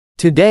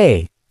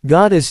Today,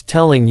 God is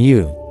telling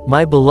you,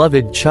 my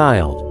beloved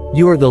child,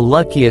 you are the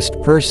luckiest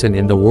person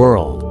in the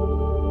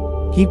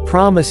world. He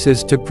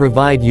promises to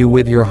provide you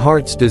with your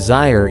heart's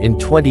desire in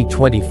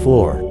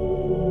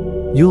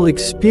 2024. You'll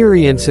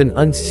experience an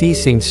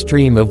unceasing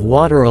stream of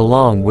water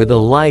along with a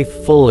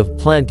life full of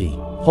plenty,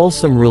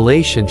 wholesome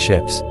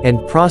relationships,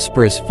 and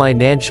prosperous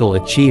financial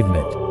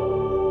achievement.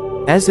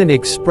 As an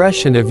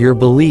expression of your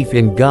belief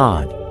in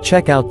God,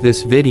 check out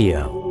this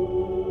video.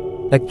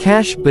 A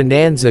cash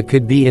bonanza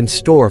could be in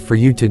store for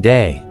you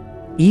today.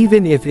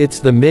 Even if it's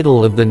the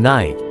middle of the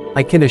night,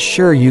 I can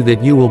assure you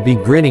that you will be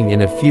grinning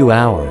in a few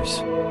hours.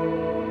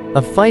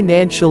 A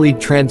financially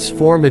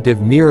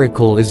transformative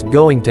miracle is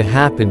going to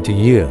happen to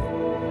you.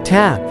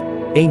 Tap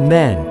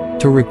Amen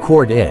to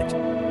record it.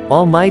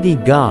 Almighty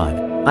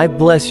God, I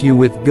bless you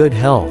with good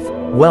health,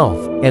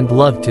 wealth, and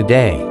love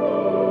today.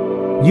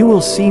 You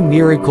will see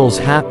miracles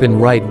happen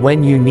right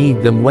when you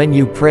need them when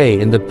you pray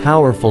in the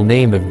powerful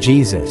name of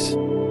Jesus.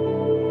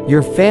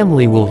 Your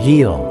family will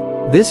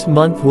heal. This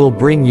month will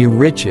bring you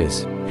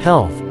riches,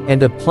 health,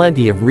 and a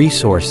plenty of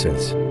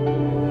resources.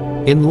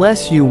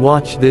 Unless you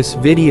watch this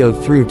video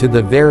through to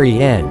the very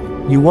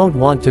end, you won't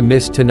want to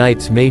miss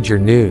tonight's major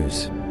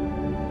news.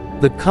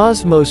 The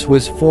cosmos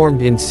was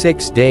formed in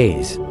 6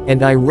 days,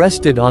 and I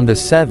rested on the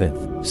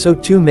 7th, so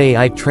too may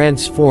I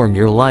transform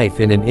your life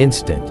in an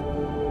instant.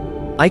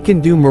 I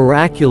can do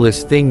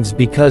miraculous things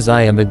because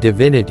I am a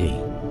divinity.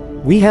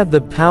 We have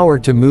the power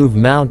to move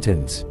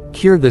mountains,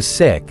 cure the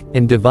sick,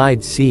 and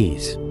divide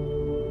seas.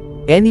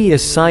 Any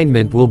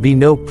assignment will be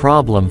no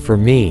problem for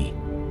me.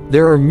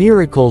 There are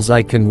miracles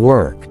I can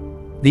work.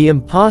 The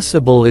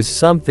impossible is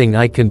something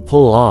I can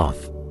pull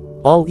off.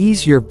 I'll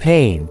ease your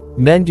pain,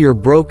 mend your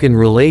broken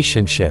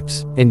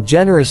relationships, and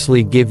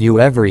generously give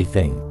you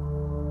everything.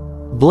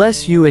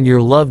 Bless you and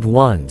your loved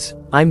ones.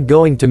 I'm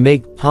going to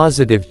make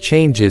positive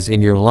changes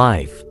in your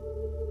life.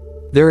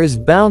 There is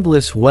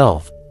boundless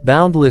wealth,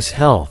 boundless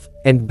health,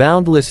 and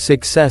boundless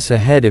success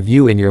ahead of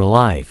you in your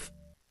life.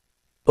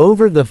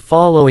 Over the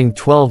following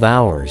 12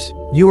 hours,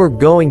 you are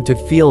going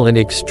to feel an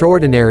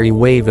extraordinary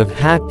wave of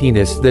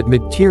happiness that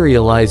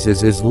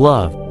materializes as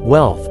love,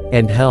 wealth,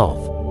 and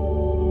health.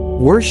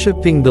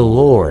 Worshipping the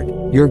Lord,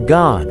 your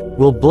God,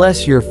 will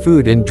bless your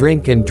food and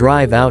drink and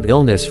drive out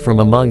illness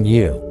from among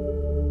you.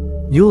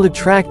 You'll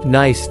attract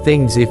nice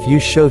things if you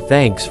show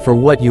thanks for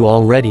what you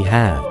already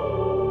have.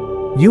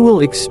 You will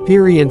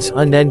experience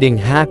unending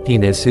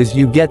happiness as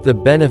you get the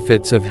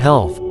benefits of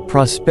health,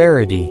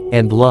 prosperity,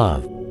 and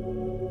love.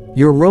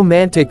 Your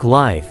romantic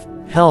life,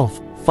 health,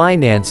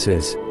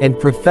 finances, and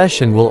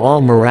profession will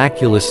all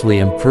miraculously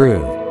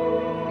improve.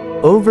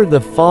 Over the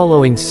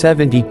following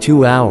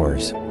 72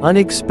 hours,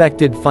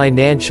 unexpected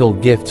financial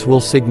gifts will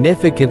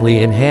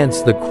significantly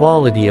enhance the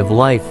quality of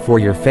life for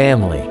your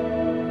family.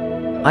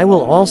 I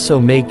will also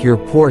make your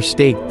poor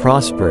state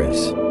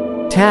prosperous.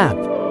 Tap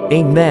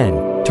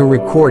Amen to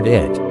record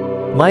it.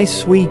 My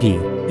sweetie,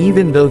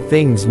 even though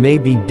things may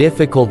be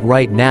difficult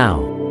right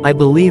now, I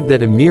believe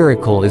that a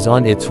miracle is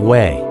on its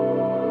way.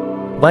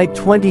 By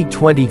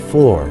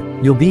 2024,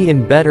 you'll be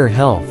in better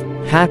health,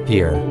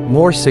 happier,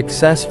 more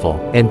successful,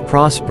 and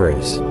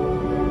prosperous.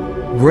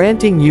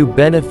 Granting you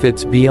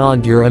benefits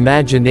beyond your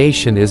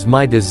imagination is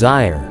my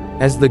desire,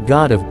 as the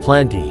God of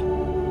plenty.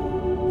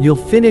 You'll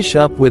finish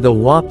up with a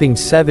whopping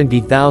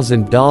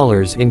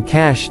 $70,000 in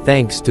cash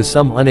thanks to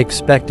some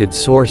unexpected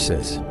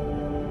sources.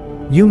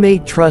 You may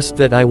trust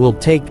that I will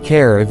take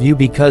care of you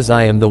because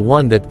I am the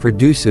one that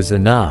produces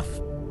enough.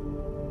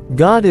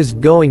 God is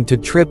going to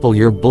triple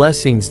your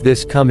blessings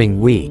this coming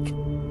week.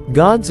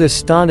 God's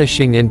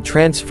astonishing and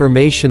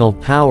transformational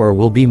power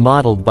will be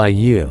modeled by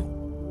you.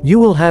 You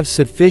will have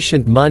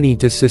sufficient money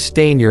to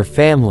sustain your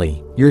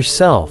family,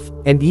 yourself,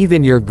 and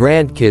even your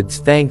grandkids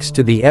thanks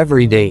to the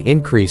everyday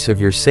increase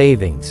of your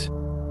savings.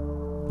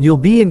 You'll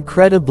be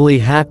incredibly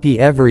happy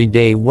every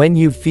day when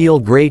you feel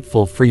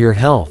grateful for your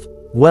health,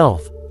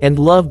 wealth, and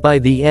love. By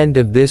the end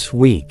of this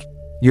week,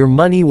 your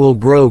money will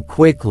grow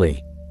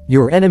quickly.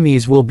 Your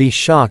enemies will be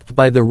shocked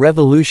by the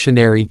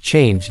revolutionary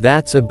change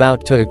that's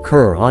about to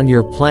occur on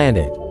your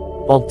planet.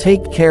 I'll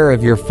take care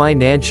of your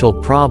financial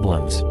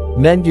problems,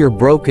 mend your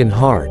broken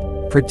heart,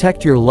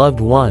 protect your loved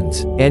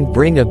ones, and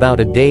bring about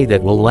a day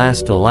that will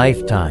last a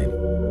lifetime.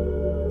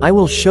 I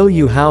will show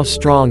you how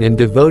strong and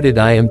devoted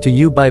I am to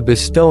you by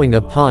bestowing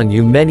upon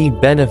you many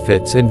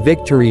benefits and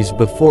victories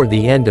before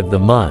the end of the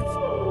month.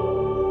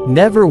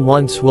 Never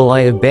once will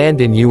I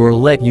abandon you or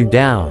let you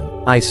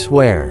down, I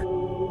swear.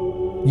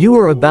 You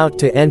are about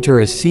to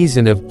enter a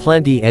season of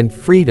plenty and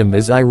freedom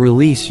as I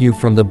release you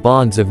from the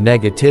bonds of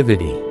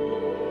negativity.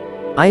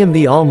 I am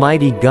the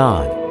Almighty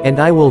God, and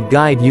I will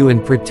guide you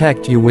and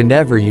protect you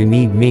whenever you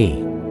need me.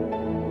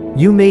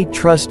 You may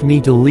trust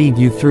me to lead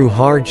you through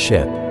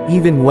hardship,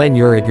 even when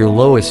you're at your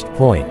lowest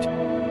point.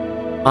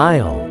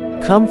 I'll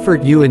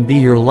comfort you and be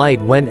your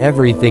light when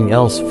everything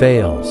else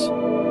fails.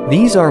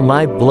 These are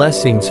my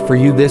blessings for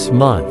you this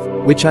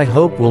month, which I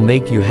hope will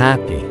make you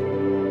happy.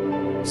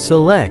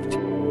 Select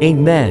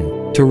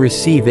Amen to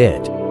receive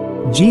it.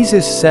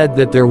 Jesus said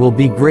that there will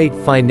be great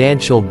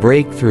financial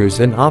breakthroughs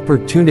and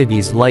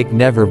opportunities like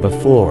never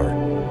before.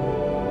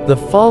 The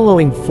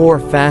following 4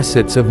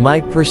 facets of my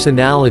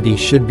personality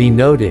should be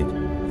noted.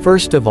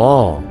 First of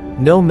all,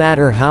 no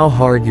matter how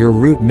hard your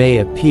route may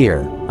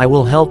appear, I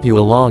will help you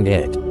along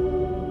it.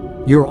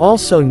 You're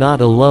also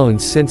not alone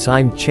since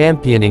I'm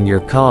championing your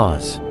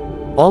cause.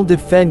 I'll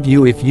defend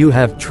you if you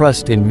have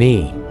trust in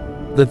me.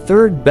 The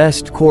third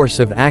best course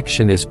of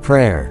action is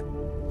prayer.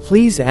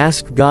 Please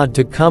ask God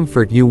to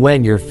comfort you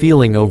when you're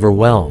feeling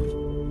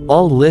overwhelmed.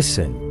 I'll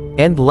listen.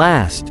 And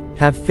last,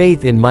 have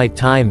faith in my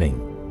timing.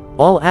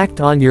 I'll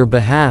act on your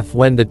behalf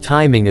when the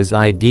timing is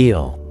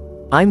ideal.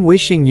 I'm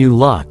wishing you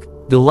luck,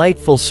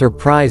 delightful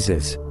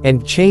surprises,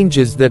 and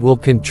changes that will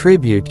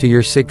contribute to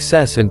your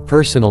success and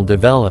personal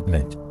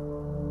development.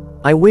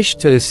 I wish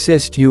to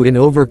assist you in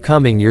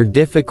overcoming your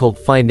difficult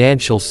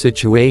financial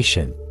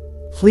situation.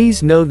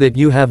 Please know that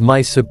you have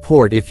my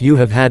support if you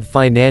have had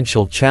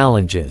financial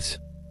challenges.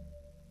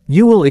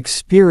 You will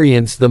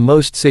experience the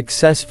most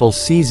successful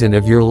season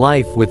of your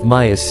life with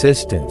my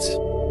assistance.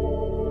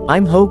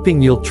 I'm hoping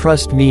you'll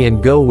trust me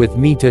and go with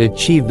me to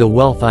achieve the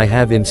wealth I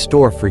have in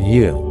store for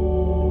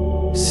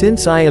you.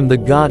 Since I am the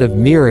God of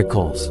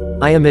miracles,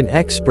 I am an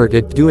expert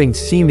at doing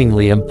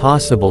seemingly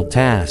impossible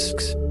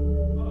tasks.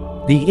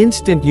 The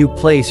instant you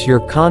place your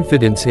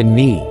confidence in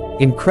me,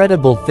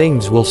 incredible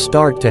things will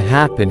start to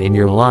happen in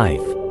your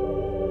life.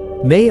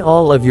 May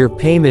all of your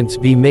payments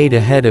be made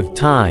ahead of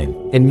time,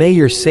 and may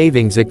your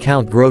savings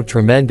account grow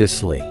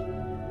tremendously.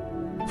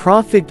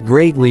 Profit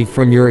greatly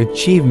from your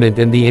achievement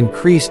and the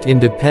increased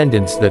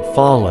independence that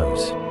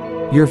follows.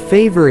 Your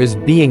favor is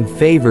being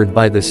favored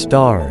by the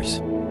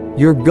stars.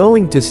 You're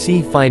going to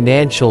see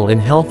financial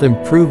and health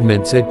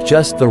improvements at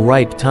just the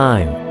right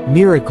time.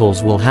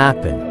 Miracles will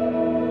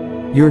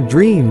happen. Your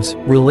dreams,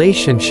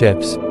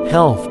 relationships,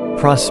 health,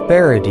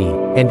 prosperity,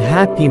 and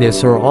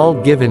happiness are all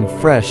given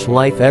fresh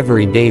life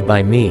every day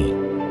by me.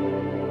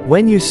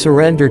 When you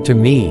surrender to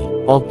me,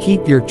 I'll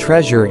keep your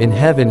treasure in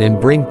heaven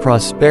and bring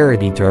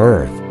prosperity to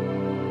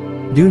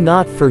earth. Do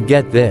not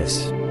forget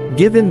this.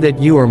 Given that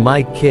you are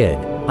my kid,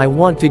 I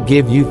want to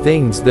give you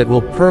things that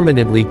will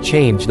permanently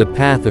change the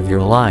path of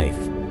your life.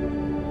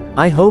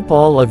 I hope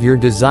all of your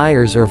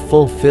desires are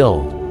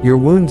fulfilled, your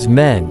wounds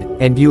mend,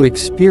 and you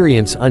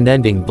experience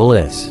unending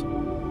bliss.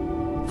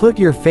 Put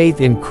your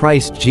faith in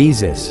Christ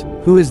Jesus,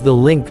 who is the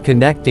link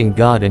connecting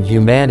God and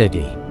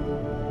humanity.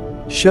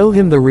 Show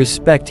him the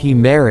respect he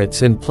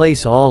merits and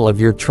place all of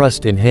your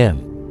trust in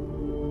him.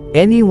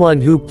 Anyone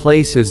who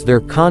places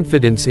their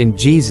confidence in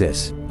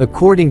Jesus,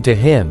 according to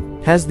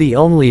him, has the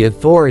only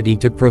authority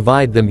to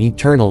provide them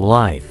eternal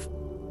life.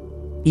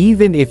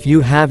 Even if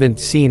you haven't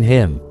seen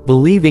him,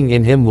 believing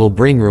in him will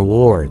bring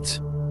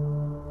rewards.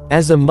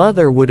 As a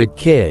mother would a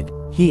kid,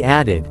 he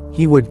added,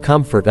 he would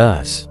comfort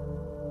us.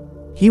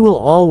 He will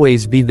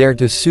always be there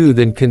to soothe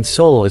and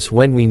console us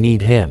when we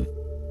need him.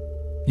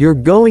 You're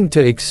going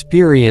to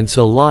experience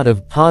a lot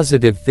of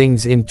positive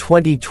things in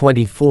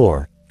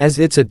 2024, as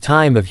it's a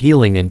time of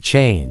healing and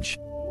change.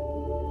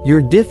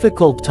 Your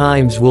difficult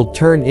times will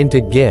turn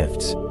into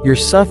gifts, your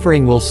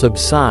suffering will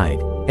subside,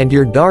 and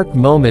your dark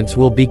moments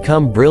will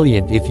become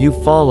brilliant if you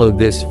follow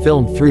this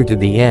film through to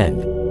the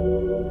end.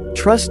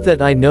 Trust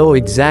that I know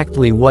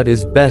exactly what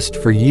is best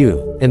for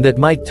you, and that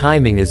my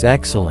timing is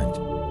excellent.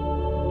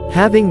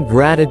 Having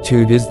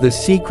gratitude is the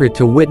secret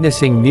to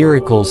witnessing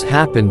miracles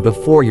happen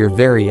before your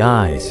very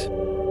eyes.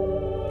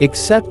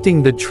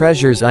 Accepting the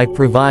treasures I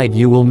provide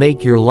you will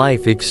make your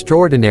life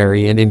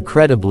extraordinary and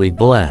incredibly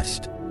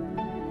blessed.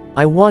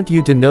 I want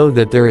you to know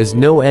that there is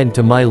no end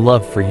to my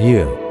love for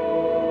you.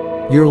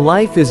 Your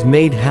life is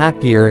made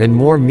happier and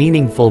more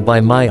meaningful by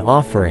my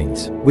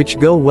offerings, which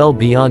go well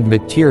beyond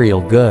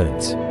material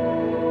goods.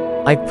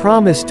 I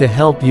promise to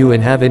help you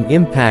and have an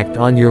impact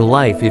on your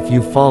life if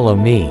you follow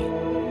me.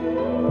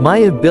 My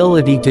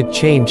ability to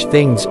change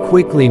things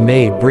quickly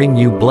may bring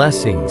you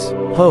blessings,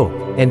 hope,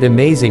 and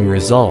amazing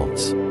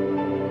results.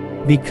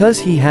 Because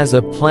he has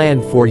a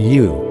plan for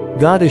you,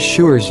 God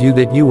assures you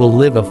that you will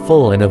live a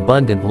full and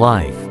abundant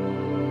life.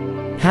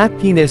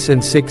 Happiness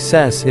and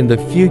success in the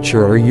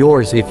future are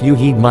yours if you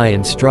heed my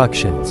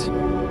instructions.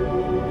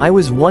 I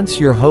was once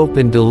your hope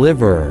and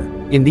deliverer.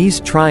 In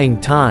these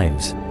trying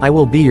times, I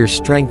will be your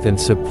strength and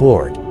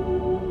support.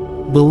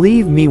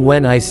 Believe me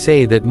when I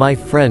say that my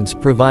friends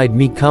provide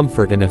me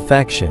comfort and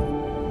affection.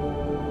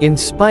 In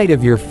spite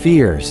of your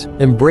fears,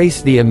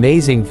 embrace the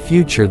amazing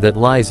future that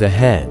lies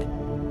ahead.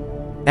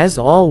 As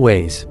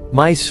always,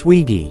 my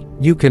sweetie,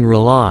 you can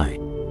rely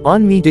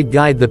on me to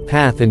guide the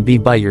path and be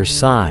by your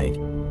side.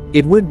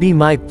 It would be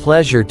my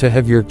pleasure to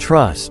have your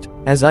trust,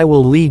 as I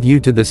will lead you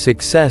to the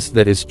success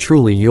that is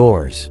truly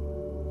yours.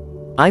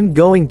 I'm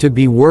going to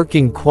be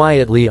working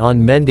quietly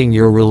on mending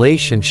your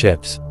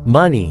relationships,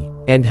 money,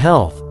 and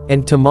health,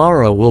 and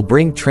tomorrow will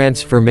bring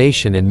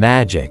transformation and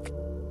magic.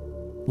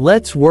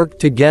 Let's work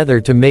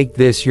together to make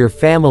this your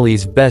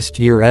family's best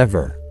year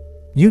ever.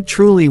 You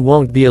truly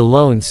won't be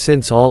alone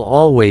since I'll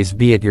always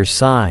be at your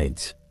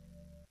sides.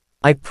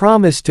 I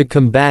promise to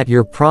combat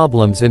your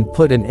problems and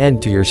put an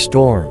end to your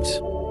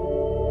storms.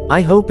 I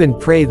hope and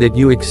pray that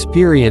you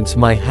experience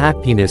my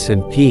happiness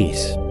and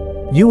peace.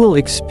 You will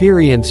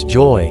experience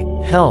joy,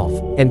 health,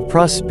 and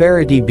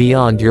prosperity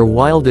beyond your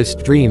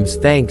wildest dreams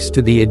thanks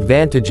to the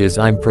advantages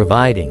I'm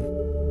providing.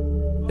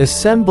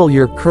 Assemble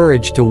your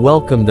courage to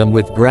welcome them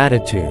with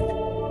gratitude.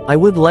 I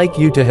would like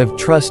you to have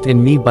trust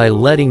in me by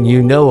letting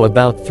you know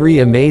about 3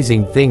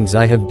 amazing things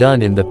I have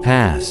done in the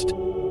past.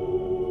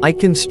 I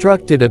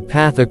constructed a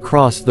path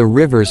across the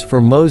rivers for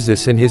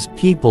Moses and his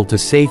people to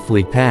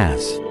safely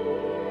pass.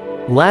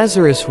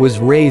 Lazarus was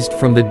raised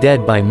from the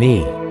dead by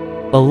me.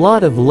 A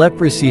lot of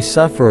leprosy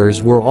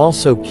sufferers were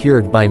also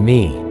cured by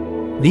me.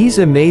 These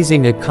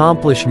amazing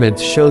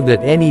accomplishments show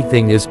that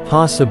anything is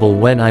possible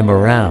when I'm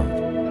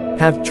around.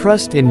 Have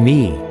trust in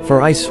me,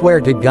 for I swear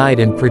to guide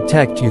and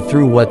protect you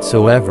through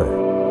whatsoever.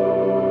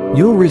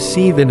 You'll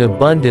receive an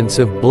abundance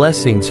of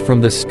blessings from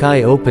the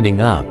sky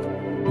opening up.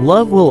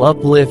 Love will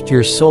uplift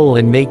your soul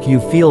and make you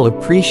feel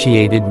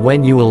appreciated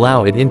when you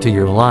allow it into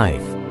your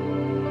life.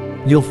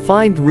 You'll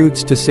find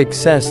routes to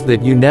success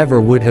that you never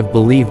would have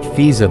believed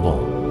feasible.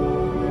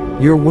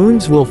 Your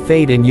wounds will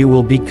fade and you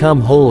will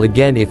become whole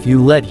again if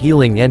you let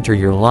healing enter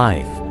your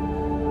life.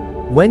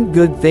 When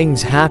good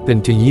things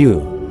happen to you,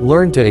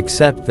 learn to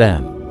accept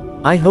them.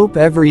 I hope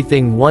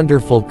everything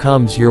wonderful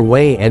comes your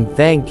way and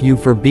thank you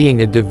for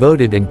being a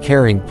devoted and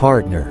caring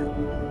partner.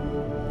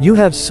 You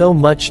have so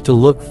much to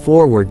look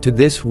forward to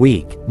this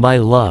week, my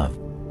love.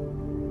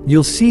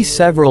 You'll see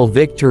several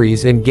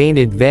victories and gain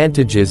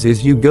advantages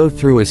as you go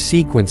through a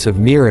sequence of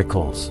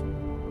miracles.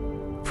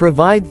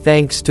 Provide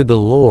thanks to the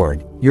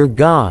Lord, your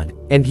God,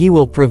 and He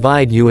will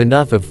provide you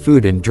enough of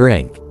food and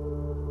drink.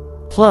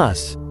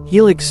 Plus,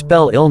 He'll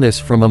expel illness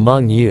from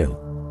among you.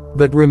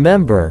 But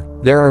remember,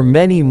 there are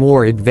many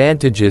more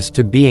advantages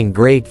to being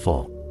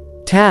grateful.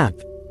 Tap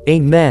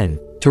Amen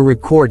to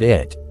record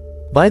it.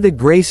 By the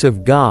grace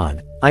of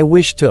God, I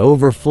wish to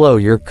overflow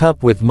your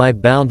cup with my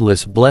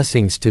boundless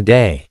blessings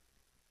today.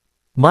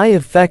 My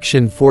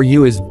affection for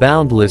you is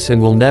boundless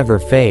and will never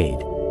fade.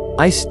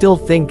 I still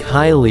think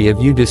highly of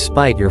you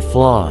despite your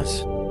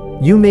flaws.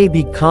 You may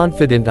be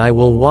confident I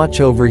will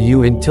watch over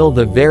you until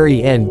the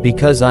very end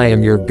because I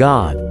am your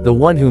God, the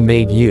one who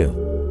made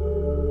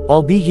you.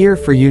 I'll be here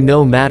for you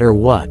no matter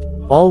what,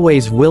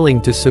 always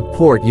willing to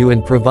support you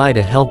and provide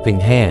a helping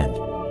hand.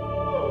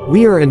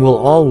 We are and will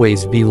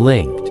always be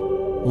linked.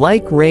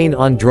 Like rain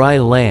on dry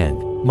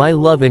land, my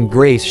love and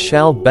grace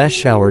shall be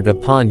showered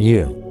upon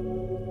you.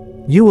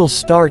 You will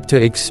start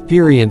to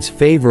experience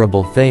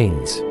favorable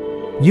things.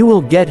 You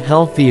will get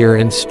healthier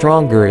and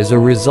stronger as a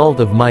result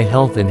of my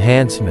health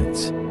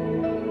enhancements.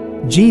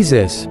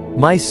 Jesus,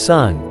 my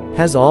Son,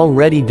 has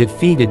already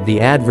defeated the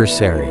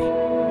adversary.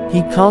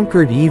 He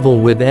conquered evil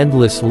with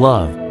endless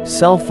love,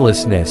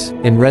 selflessness,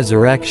 and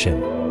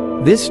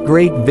resurrection. This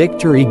great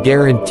victory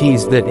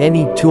guarantees that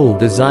any tool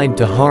designed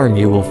to harm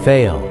you will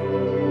fail.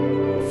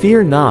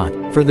 Fear not,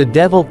 for the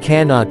devil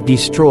cannot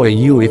destroy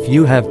you if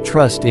you have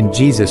trust in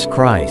Jesus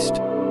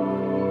Christ.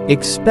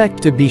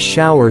 Expect to be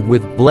showered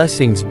with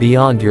blessings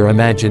beyond your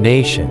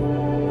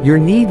imagination. Your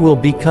need will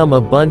become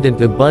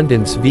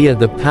abundance via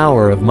the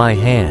power of my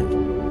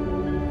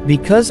hand.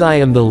 Because I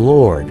am the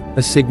Lord,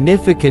 a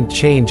significant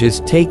change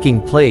is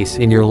taking place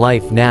in your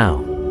life now.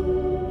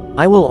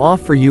 I will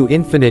offer you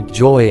infinite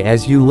joy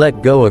as you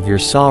let go of your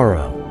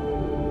sorrow.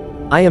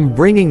 I am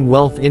bringing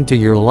wealth into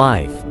your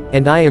life,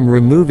 and I am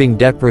removing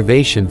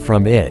deprivation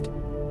from it.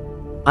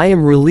 I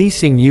am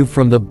releasing you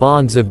from the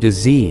bonds of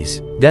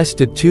disease,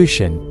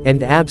 destitution,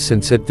 and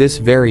absence at this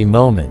very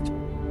moment.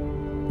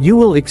 You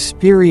will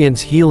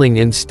experience healing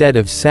instead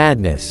of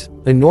sadness,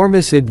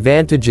 enormous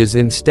advantages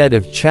instead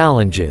of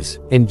challenges,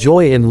 and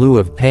joy in lieu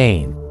of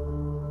pain.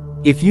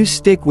 If you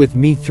stick with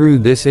me through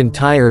this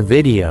entire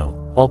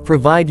video, I'll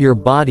provide your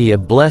body a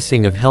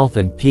blessing of health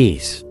and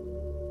peace.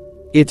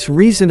 It's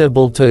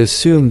reasonable to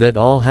assume that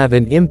I'll have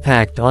an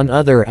impact on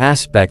other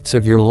aspects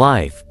of your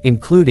life,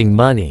 including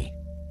money.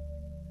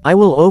 I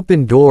will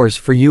open doors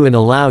for you and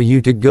allow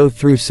you to go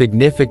through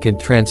significant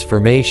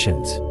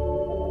transformations.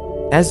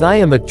 As I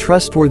am a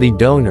trustworthy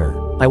donor,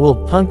 I will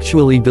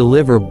punctually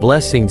deliver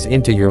blessings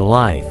into your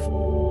life.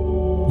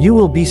 You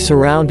will be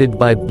surrounded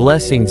by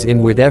blessings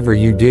in whatever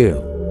you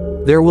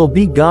do. There will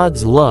be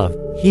God's love,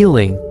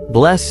 healing,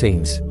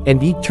 blessings,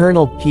 and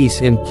eternal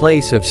peace in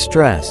place of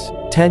stress,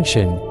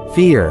 tension,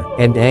 fear,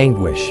 and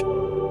anguish.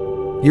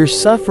 Your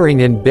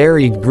suffering and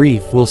buried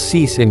grief will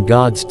cease in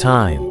God's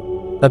time.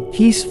 A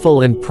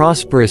peaceful and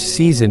prosperous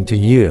season to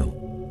you.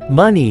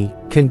 Money,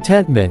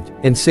 contentment,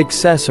 and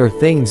success are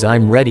things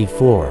I'm ready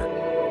for.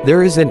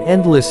 There is an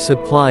endless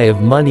supply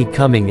of money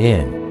coming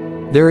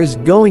in. There is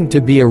going to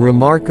be a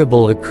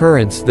remarkable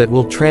occurrence that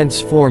will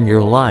transform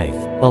your life,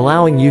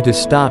 allowing you to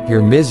stop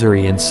your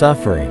misery and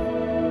suffering.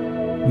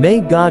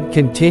 May God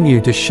continue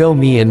to show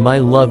me and my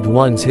loved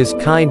ones His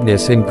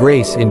kindness and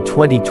grace in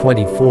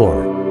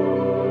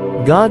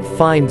 2024. God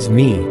finds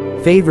me,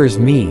 favors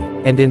me,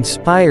 and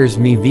inspires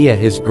me via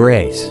His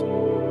grace.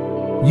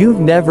 You've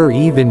never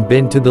even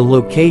been to the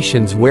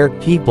locations where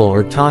people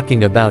are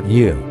talking about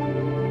you.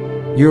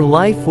 Your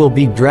life will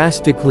be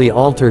drastically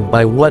altered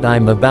by what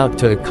I'm about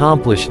to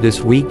accomplish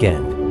this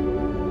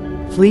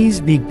weekend.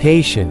 Please be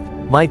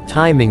patient, my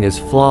timing is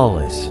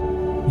flawless.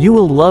 You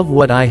will love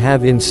what I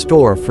have in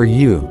store for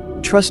you,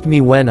 trust me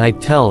when I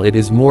tell it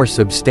is more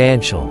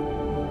substantial.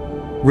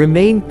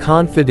 Remain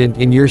confident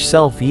in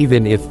yourself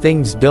even if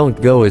things don't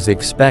go as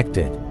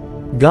expected.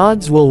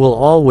 God's will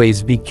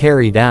always be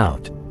carried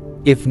out.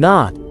 If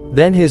not,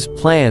 then His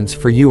plans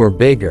for you are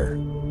bigger.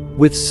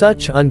 With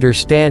such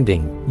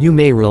understanding, you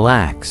may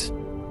relax.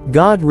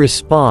 God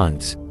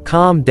responds,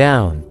 calm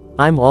down,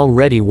 I'm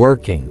already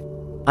working.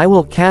 I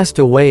will cast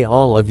away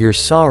all of your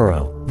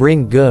sorrow,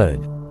 bring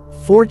good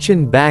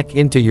fortune back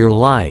into your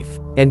life,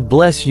 and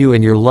bless you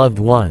and your loved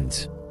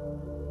ones.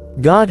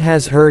 God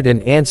has heard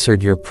and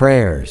answered your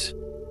prayers.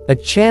 A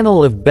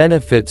channel of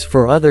benefits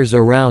for others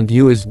around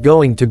you is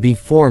going to be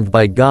formed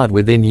by God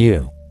within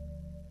you.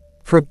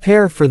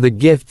 Prepare for the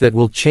gift that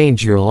will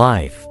change your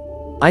life.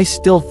 I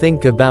still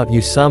think about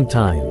you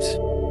sometimes.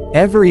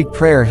 Every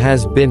prayer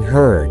has been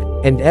heard,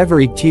 and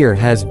every tear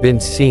has been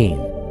seen.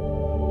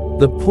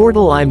 The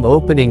portal I'm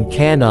opening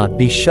cannot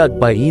be shut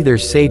by either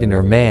Satan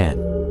or man.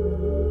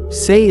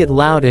 Say it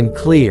loud and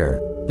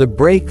clear, the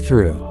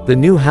breakthrough, the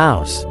new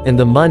house, and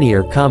the money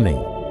are coming.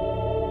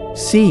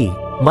 See,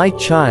 my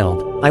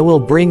child, I will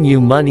bring you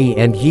money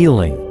and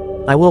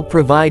healing. I will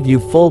provide you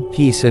full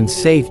peace and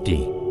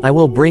safety. I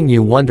will bring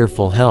you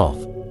wonderful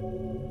health.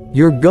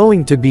 You're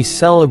going to be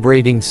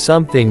celebrating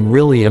something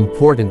really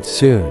important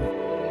soon.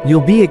 You'll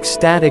be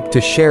ecstatic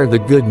to share the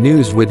good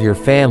news with your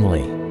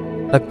family.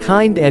 A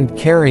kind and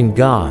caring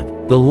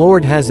God, the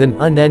Lord has an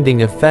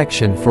unending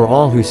affection for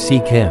all who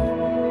seek Him.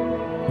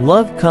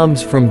 Love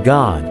comes from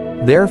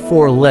God,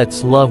 therefore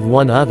let's love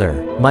one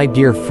another, my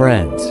dear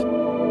friends.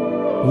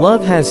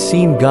 Love has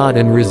seen God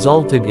and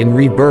resulted in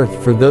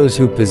rebirth for those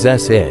who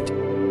possess it.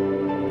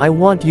 I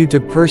want you to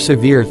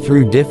persevere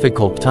through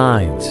difficult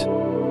times.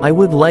 I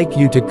would like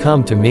you to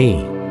come to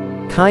me.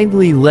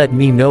 Kindly let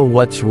me know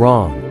what's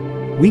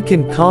wrong. We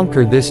can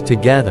conquer this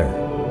together.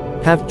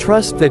 Have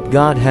trust that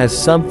God has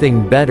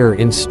something better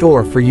in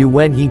store for you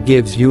when He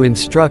gives you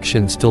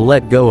instructions to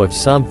let go of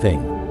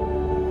something.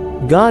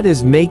 God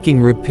is making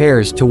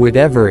repairs to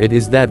whatever it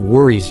is that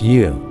worries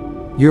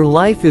you. Your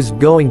life is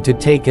going to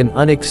take an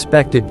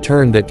unexpected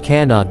turn that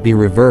cannot be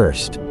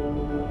reversed.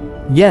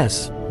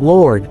 Yes,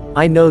 Lord,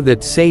 I know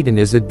that Satan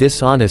is a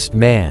dishonest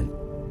man.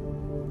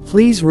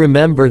 Please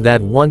remember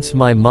that once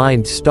my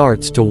mind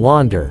starts to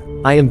wander,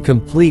 I am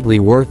completely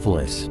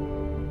worthless.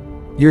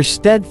 Your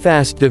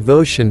steadfast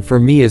devotion for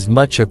me is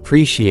much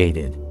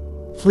appreciated.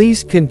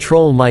 Please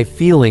control my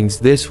feelings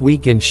this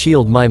week and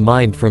shield my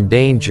mind from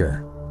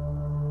danger.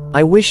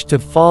 I wish to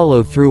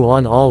follow through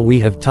on all we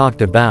have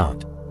talked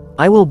about.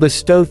 I will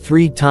bestow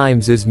 3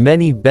 times as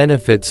many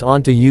benefits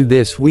onto you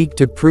this week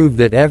to prove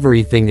that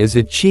everything is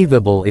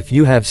achievable if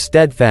you have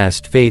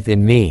steadfast faith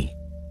in me.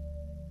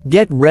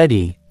 Get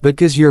ready,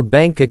 because your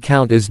bank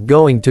account is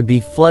going to be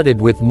flooded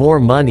with more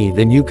money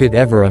than you could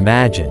ever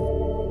imagine.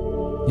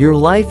 Your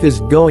life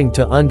is going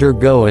to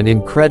undergo an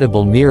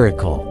incredible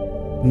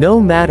miracle. No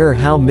matter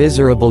how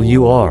miserable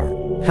you are,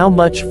 how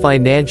much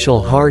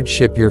financial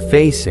hardship you're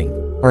facing,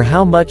 or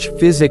how much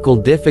physical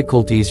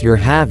difficulties you're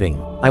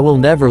having, I will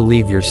never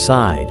leave your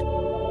side.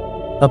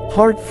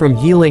 Apart from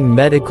healing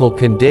medical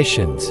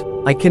conditions,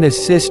 I can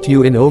assist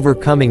you in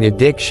overcoming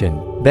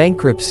addiction,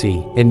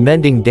 bankruptcy, and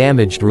mending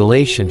damaged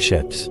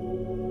relationships.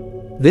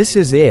 This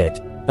is it,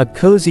 a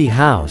cozy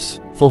house,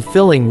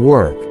 fulfilling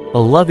work, a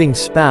loving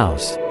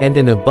spouse, and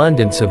an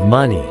abundance of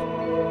money.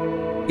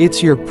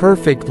 It's your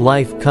perfect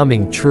life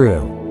coming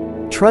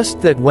true.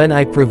 Trust that when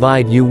I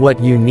provide you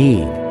what you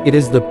need, it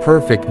is the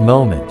perfect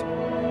moment.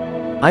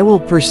 I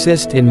will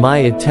persist in my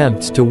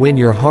attempts to win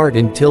your heart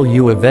until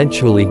you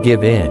eventually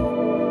give in.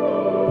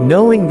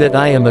 Knowing that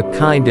I am a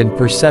kind and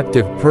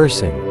perceptive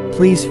person,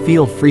 please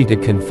feel free to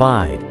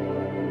confide.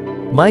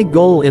 My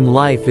goal in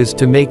life is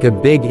to make a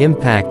big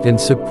impact and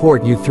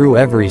support you through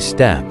every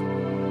step.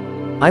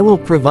 I will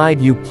provide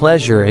you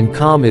pleasure and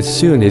calm as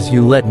soon as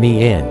you let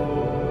me in.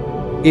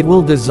 It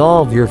will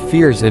dissolve your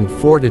fears and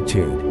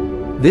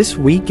fortitude. This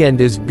weekend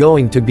is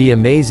going to be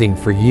amazing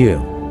for you.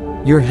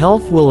 Your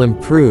health will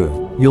improve.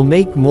 You'll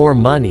make more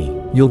money,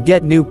 you'll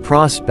get new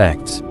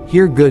prospects,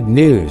 hear good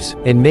news,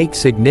 and make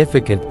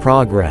significant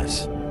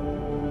progress.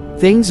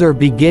 Things are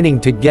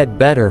beginning to get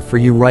better for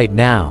you right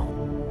now.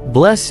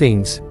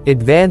 Blessings,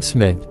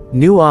 advancement,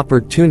 new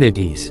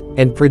opportunities,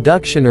 and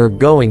production are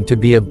going to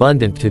be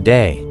abundant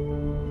today.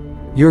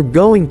 You're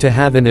going to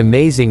have an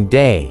amazing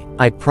day,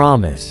 I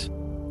promise.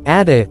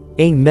 Add a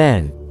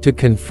amen to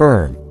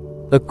confirm.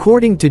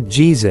 According to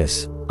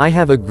Jesus, I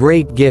have a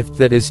great gift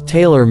that is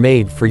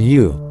tailor-made for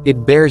you,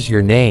 it bears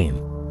your name.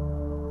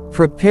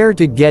 Prepare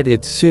to get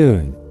it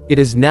soon, it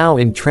is now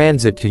in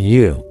transit to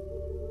you.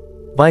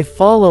 By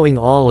following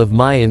all of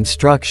my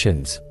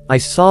instructions, I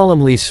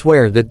solemnly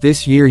swear that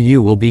this year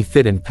you will be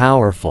fit and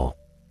powerful.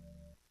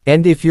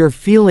 And if you're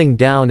feeling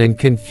down and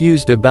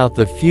confused about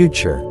the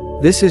future,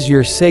 this is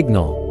your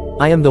signal.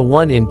 I am the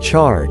one in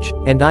charge,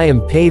 and I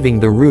am paving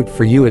the route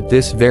for you at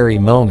this very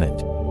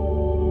moment.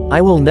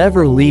 I will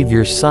never leave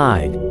your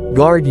side,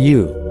 guard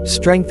you,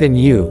 strengthen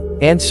you,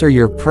 answer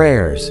your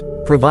prayers,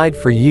 provide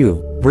for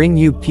you, bring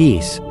you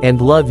peace,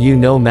 and love you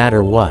no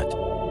matter what.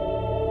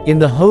 In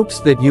the hopes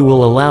that you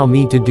will allow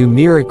me to do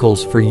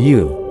miracles for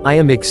you, I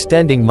am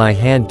extending my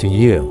hand to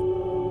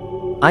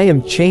you. I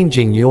am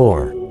changing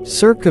your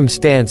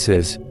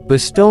circumstances,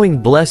 bestowing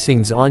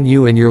blessings on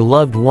you and your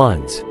loved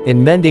ones,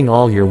 and mending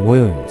all your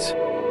wounds.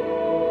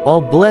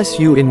 I'll bless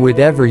you in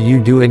whatever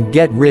you do and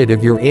get rid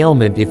of your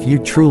ailment if you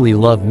truly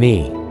love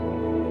me.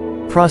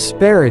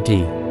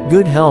 Prosperity,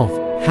 good health,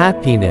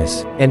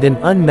 happiness, and an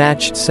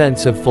unmatched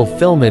sense of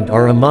fulfillment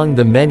are among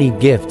the many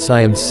gifts I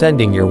am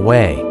sending your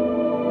way.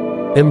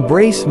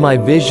 Embrace my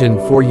vision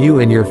for you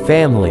and your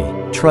family,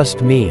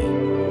 trust me.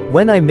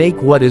 When I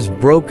make what is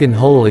broken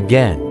whole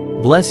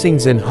again,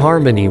 blessings and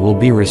harmony will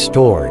be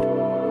restored.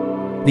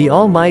 The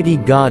Almighty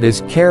God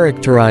is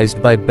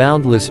characterized by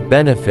boundless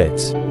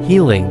benefits,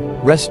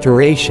 healing,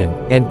 restoration,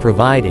 and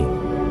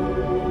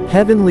providing.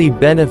 Heavenly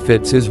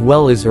benefits as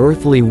well as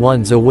earthly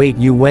ones await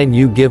you when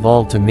you give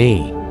all to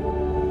me.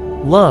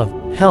 Love,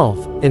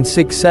 health, and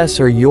success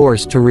are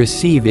yours to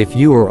receive if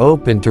you are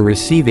open to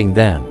receiving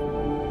them.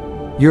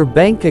 Your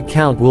bank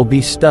account will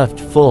be stuffed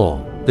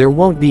full, there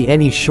won't be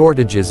any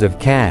shortages of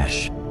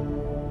cash.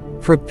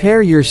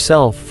 Prepare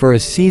yourself for a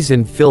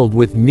season filled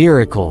with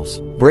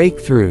miracles,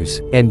 breakthroughs,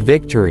 and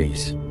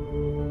victories.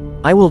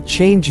 I will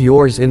change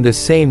yours in the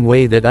same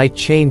way that I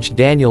changed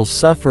Daniel's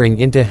suffering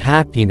into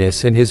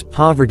happiness and his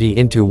poverty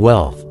into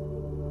wealth.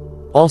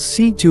 I'll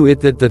see to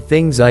it that the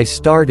things I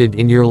started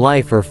in your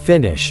life are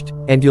finished,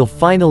 and you'll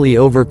finally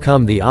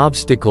overcome the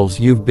obstacles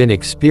you've been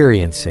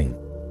experiencing.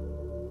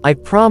 I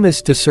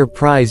promise to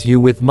surprise you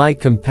with my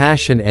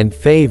compassion and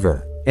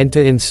favor, and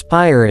to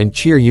inspire and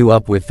cheer you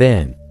up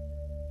within.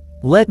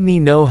 Let me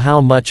know how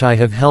much I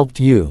have helped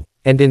you,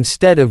 and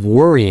instead of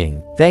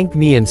worrying, thank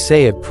me and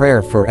say a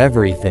prayer for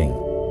everything.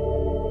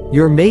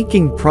 You're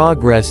making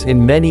progress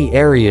in many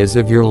areas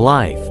of your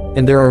life,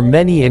 and there are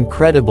many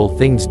incredible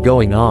things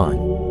going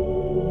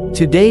on.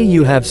 Today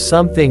you have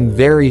something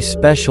very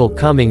special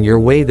coming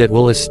your way that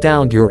will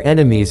astound your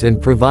enemies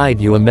and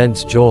provide you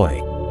immense joy.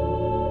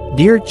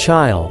 Dear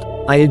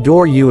child, I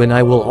adore you and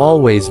I will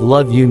always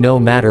love you no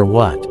matter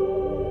what.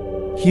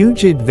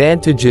 Huge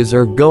advantages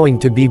are going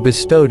to be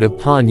bestowed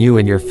upon you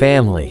and your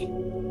family.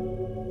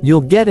 You'll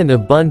get an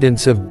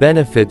abundance of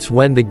benefits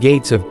when the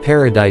gates of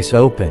paradise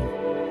open.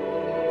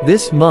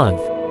 This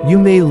month, you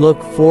may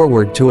look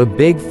forward to a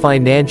big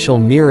financial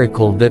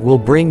miracle that will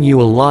bring you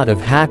a lot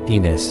of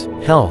happiness,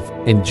 health,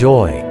 and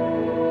joy.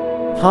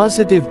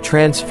 Positive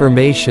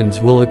transformations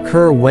will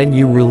occur when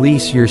you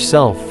release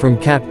yourself from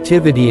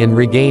captivity and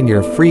regain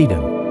your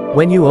freedom.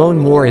 When you own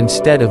more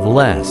instead of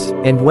less,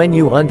 and when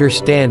you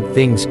understand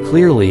things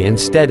clearly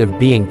instead of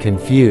being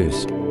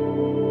confused.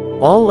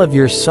 All of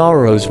your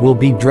sorrows will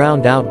be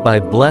drowned out by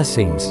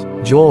blessings,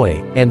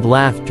 joy, and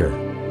laughter.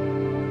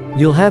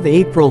 You'll have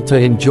April to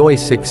enjoy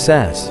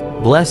success,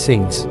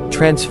 blessings,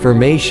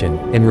 transformation,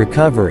 and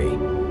recovery.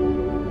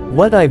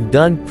 What I've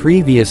done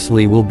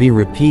previously will be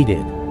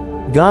repeated.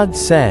 God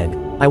said,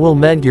 I will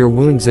mend your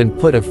wounds and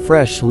put a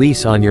fresh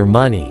lease on your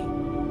money.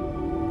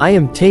 I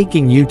am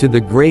taking you to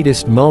the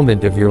greatest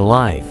moment of your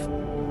life.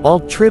 I'll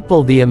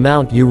triple the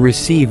amount you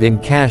receive in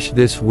cash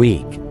this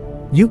week.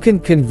 You can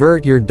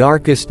convert your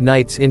darkest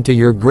nights into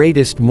your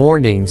greatest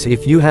mornings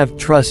if you have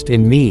trust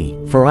in me,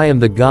 for I am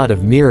the God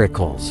of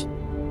miracles.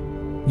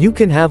 You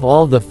can have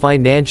all the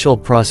financial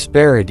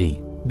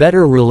prosperity,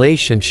 better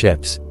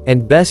relationships,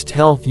 and best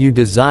health you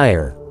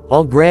desire.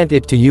 I'll grant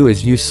it to you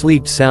as you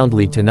sleep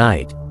soundly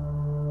tonight.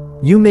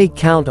 You may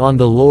count on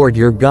the Lord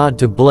your God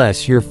to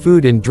bless your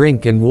food and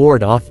drink and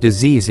ward off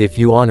disease if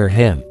you honor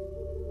him.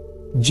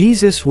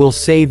 Jesus will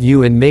save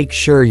you and make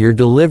sure your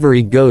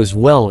delivery goes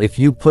well if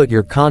you put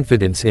your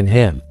confidence in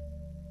him.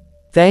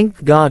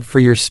 Thank God for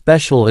your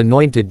special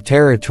anointed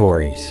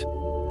territories.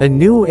 A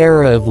new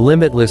era of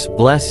limitless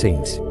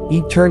blessings,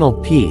 eternal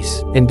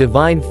peace, and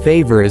divine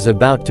favor is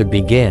about to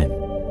begin.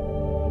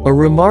 A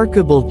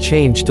remarkable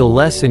change to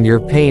lessen your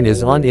pain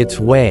is on its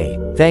way,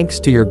 thanks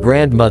to your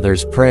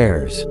grandmother's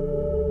prayers.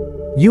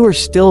 You are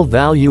still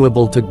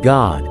valuable to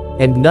God,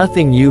 and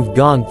nothing you've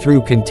gone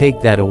through can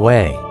take that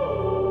away.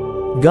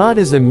 God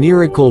is a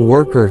miracle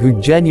worker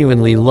who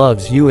genuinely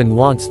loves you and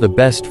wants the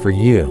best for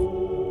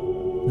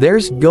you.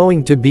 There's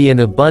going to be an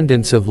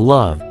abundance of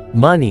love,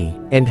 money,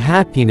 and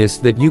happiness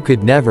that you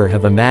could never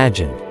have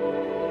imagined.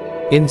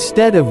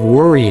 Instead of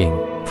worrying,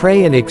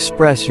 pray and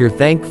express your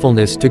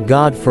thankfulness to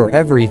God for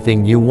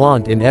everything you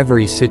want in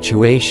every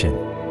situation.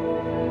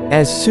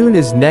 As soon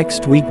as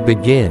next week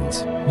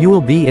begins, you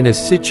will be in a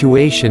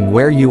situation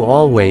where you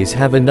always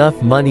have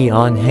enough money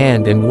on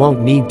hand and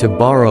won't need to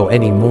borrow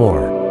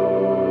anymore.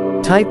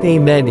 Type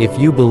Amen if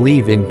you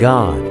believe in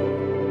God.